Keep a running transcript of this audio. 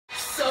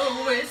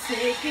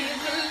taking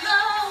the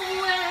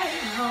long way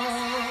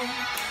home,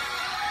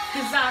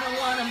 'cause I don't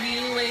wanna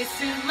be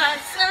wasting my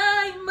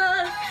time.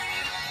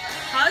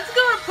 How's it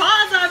gonna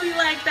pause on me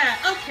like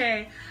that?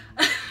 Okay.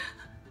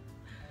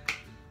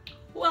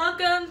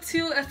 Welcome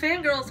to a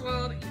fangirl's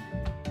world.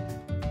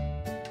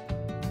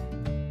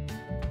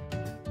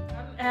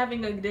 I'm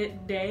having a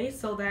good day,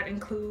 so that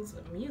includes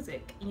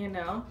music, you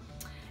know.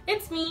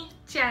 It's me,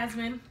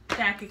 Jasmine,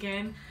 back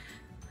again.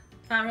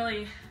 Not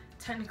really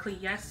technically,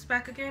 yes,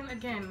 back again.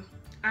 Again,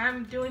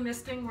 I'm doing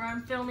this thing where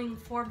I'm filming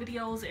 4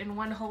 videos in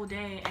one whole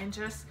day and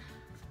just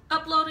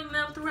uploading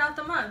them throughout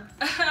the month.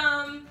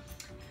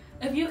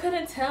 If you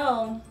couldn't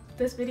tell,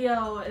 this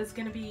video is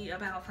gonna be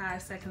about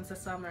 5 seconds of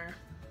summer.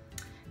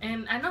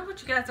 And I know what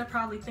you guys are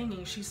probably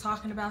thinking. She's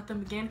talking about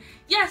them again.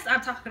 Yes,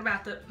 I'm talking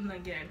about them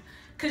again.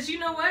 Cause you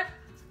know what?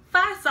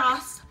 5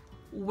 Sauce,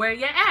 where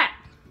you at?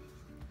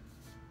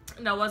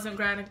 No, wasn't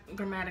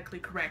grammatically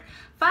correct.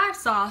 5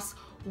 Sauce,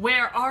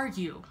 where are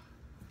you?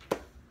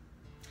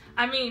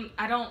 I mean,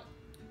 I don't,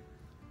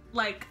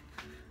 like,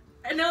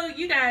 I know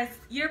you guys,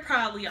 you're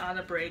probably on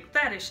a break.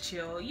 That is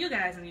chill. You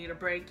guys need a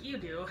break. You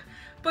do.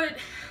 But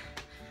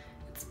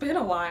it's been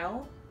a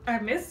while. I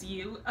miss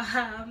you.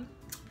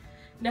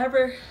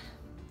 Never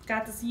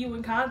got to see you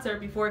in concert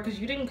before because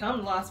you didn't come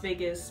to Las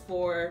Vegas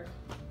for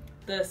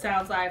the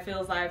Sounds Live,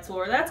 Feels Live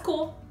tour. That's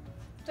cool.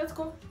 That's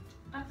cool.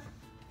 I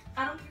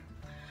don't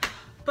care.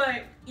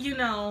 But, you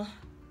know,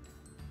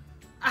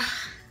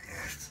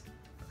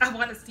 I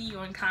want to see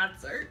you in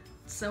concert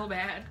so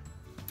bad.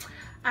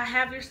 I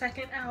have your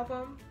second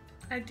album.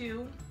 I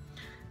do.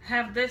 I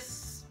have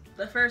this,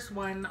 the first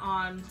one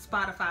on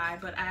Spotify,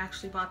 but I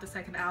actually bought the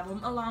second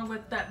album along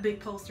with that big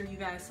poster you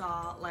guys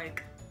saw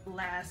like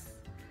last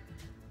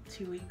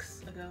 2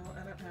 weeks ago.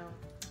 I don't know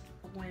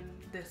when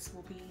this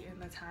will be in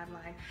the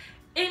timeline.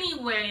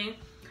 Anyway,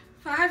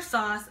 5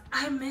 Sauce,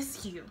 I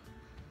miss you.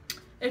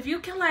 If you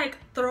can like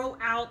throw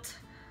out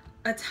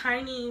a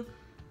tiny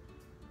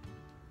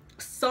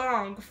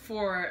song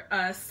for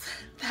us,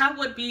 that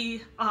would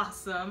be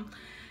awesome.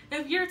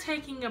 If you're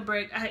taking a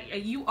break,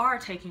 you are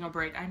taking a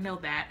break, I know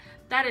that.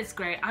 That is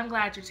great. I'm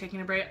glad you're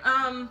taking a break.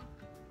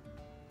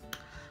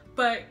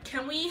 But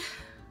can we,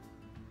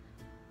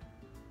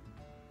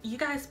 you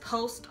guys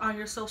post on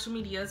your social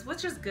medias,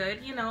 which is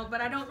good, you know, but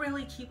I don't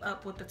really keep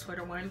up with the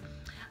Twitter one.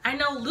 I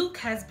know Luke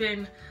has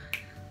been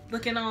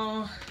looking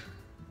all,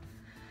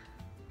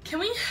 can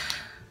we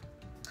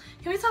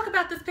talk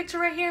about this picture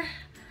right here?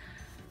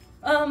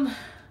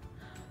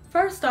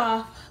 First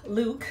off,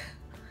 Luke,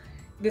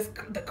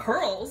 the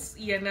curls,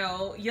 you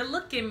know, you're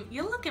looking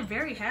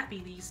very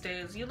happy these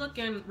days. You're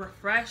looking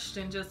refreshed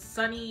and just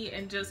sunny,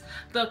 and just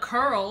the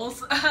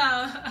curls.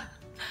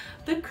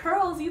 The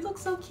curls, you look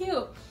so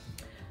cute.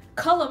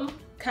 Callum,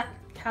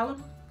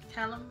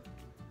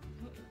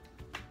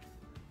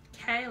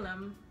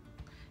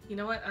 you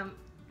know what,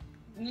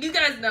 you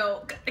guys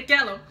know,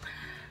 Callum.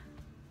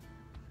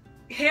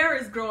 Hair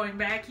is growing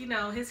back, you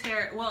know, his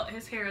hair, well,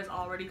 his hair has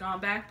already gone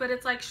back, but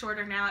it's like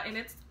shorter now, and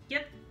it's,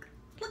 yep,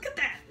 look at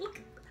that, look,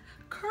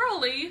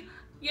 curly,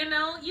 you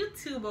know, you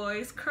two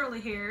boys,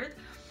 curly haired.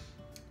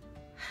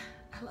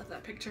 I love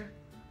that picture.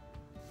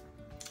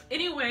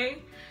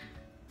 Anyway,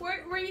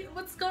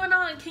 what's going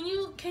on? Can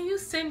you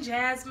send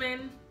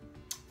Jasmine,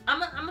 I'm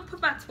gonna put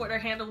my Twitter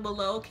handle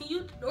below, can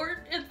you,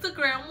 or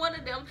Instagram, one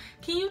of them,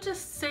 can you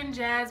just send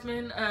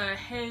Jasmine,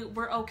 hey,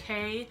 we're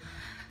okay,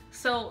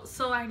 so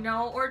I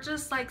know, or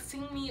just like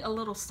sing me a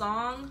little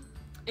song,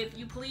 if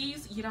you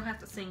please. You don't have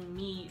to sing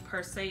me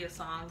per se a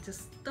song,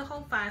 just the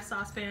whole 5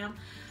 Sauce fam.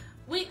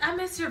 I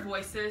miss your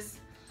voices.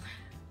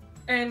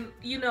 And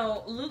you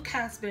know, Luke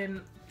has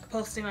been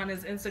posting on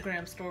his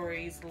Instagram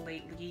stories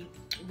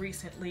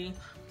recently,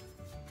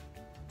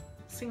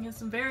 singing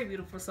some very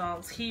beautiful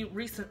songs. He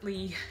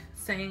recently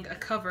sang a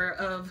cover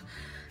of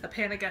a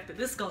Panic at the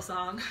Disco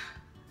song,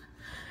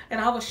 and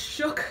I was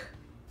shook.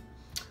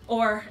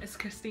 Or, as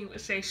Christine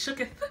would say,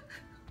 shooketh.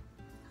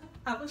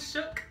 I was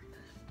shook.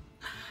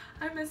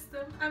 I miss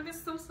them. I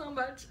miss them so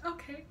much.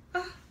 Okay.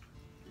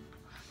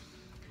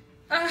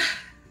 I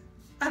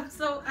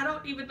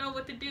don't even know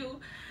what to do.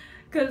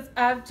 Because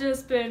I've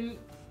just been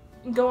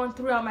going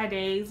throughout my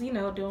days, you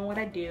know, doing what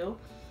I do.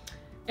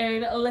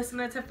 And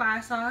listening to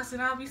 5 Sauce.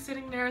 And I'll be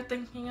sitting there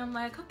thinking, I'm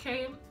like,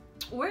 okay,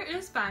 where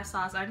is 5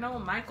 Sauce? I know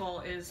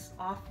Michael is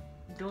off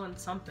doing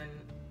something.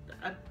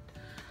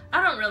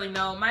 I don't really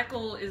know.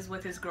 Michael is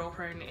with his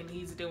girlfriend and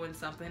he's doing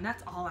something.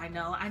 That's all I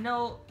know. I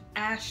know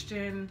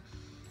Ashton.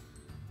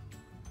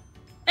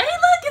 Hey,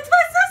 look, it's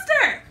my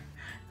sister!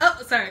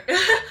 Oh, sorry.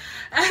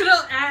 I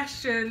know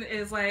Ashton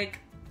is like,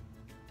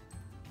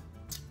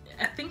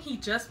 I think he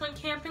just went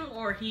camping,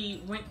 or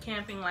he went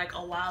camping like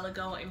a while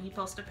ago and he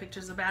posted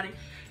pictures about it.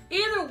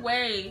 Either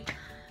way,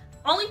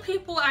 only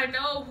people I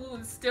know who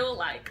is still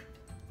like,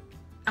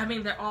 I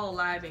mean, they're all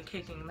alive and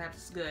kicking,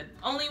 that's good.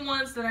 Only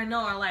ones that I know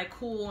are like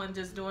cool and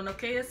just doing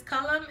okay is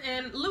Callum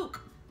and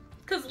Luke.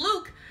 Cause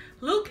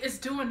Luke is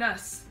doing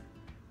us,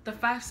 the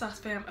 5 Sauce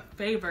fam, a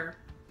favor.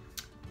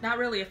 Not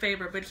really a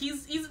favor, but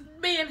he's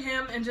being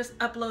him and just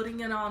uploading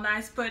it all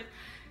nice. But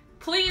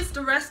Please,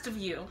 the rest of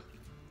you,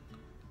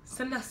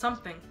 send us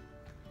something.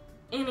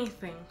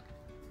 Anything.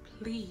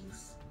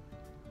 Please.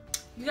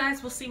 You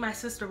guys will see my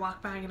sister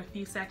walk by in a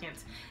few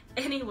seconds.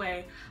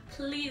 Anyway,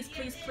 please,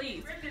 please,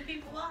 please. Ripping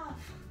people off.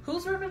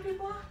 Who's ripping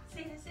people off?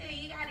 See,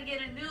 you gotta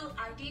get a new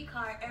ID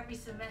card every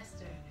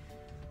semester.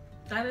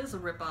 That is a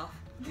ripoff.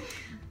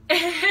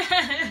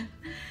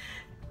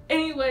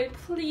 Anyway,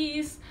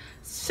 please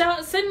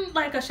send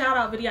like a shout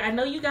out video. I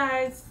know you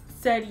guys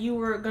said you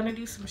were gonna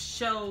do some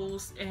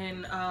shows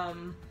in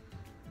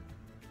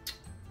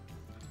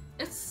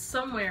it's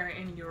somewhere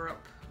in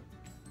Europe.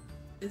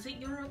 Is it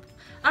Europe?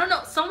 I don't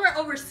know. Somewhere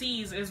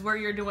overseas is where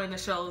you're doing the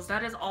shows.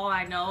 That is all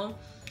I know,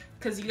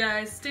 because you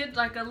guys did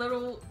like a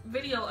little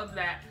video of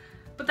that.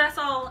 But that's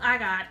all I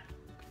got.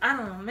 I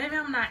don't know. Maybe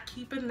I'm not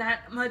keeping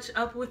that much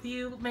up with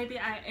you. Maybe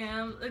I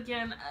am.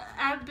 Again,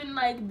 I've been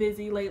like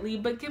busy lately,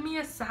 but give me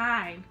a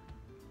sign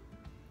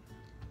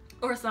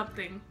or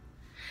something.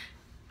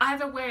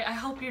 Either way, I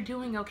hope you're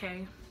doing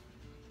okay.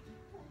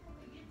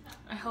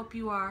 I hope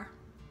you are.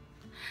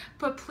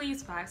 But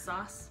please, Five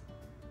Sauce,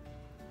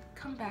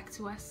 come back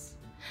to us.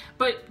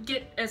 But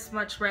get as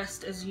much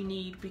rest as you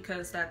need,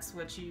 because that's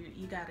what you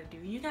gotta do.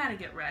 You gotta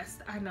get rest.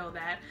 I know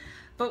that.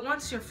 But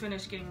once you're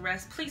finished getting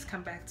rest, please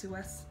come back to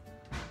us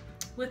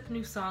with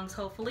new songs,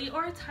 hopefully,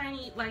 or a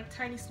tiny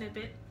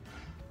snippet.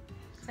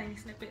 Tiny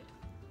snippet.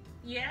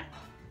 Yeah?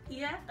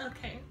 Yeah?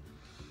 Okay.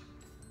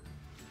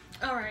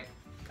 Alright.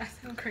 I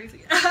sound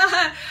crazy.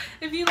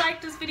 If you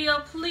like this video,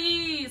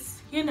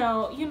 please, you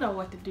know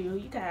what to do,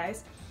 you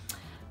guys.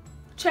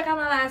 Check out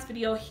my last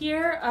video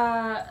here.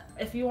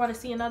 If you want to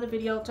see another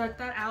video, check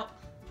that out.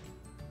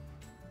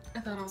 I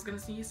thought I was gonna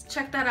sneeze.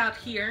 Check that out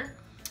here.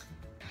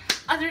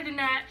 Other than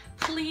that,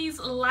 please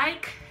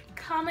like,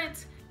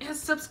 comment, and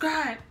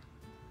subscribe.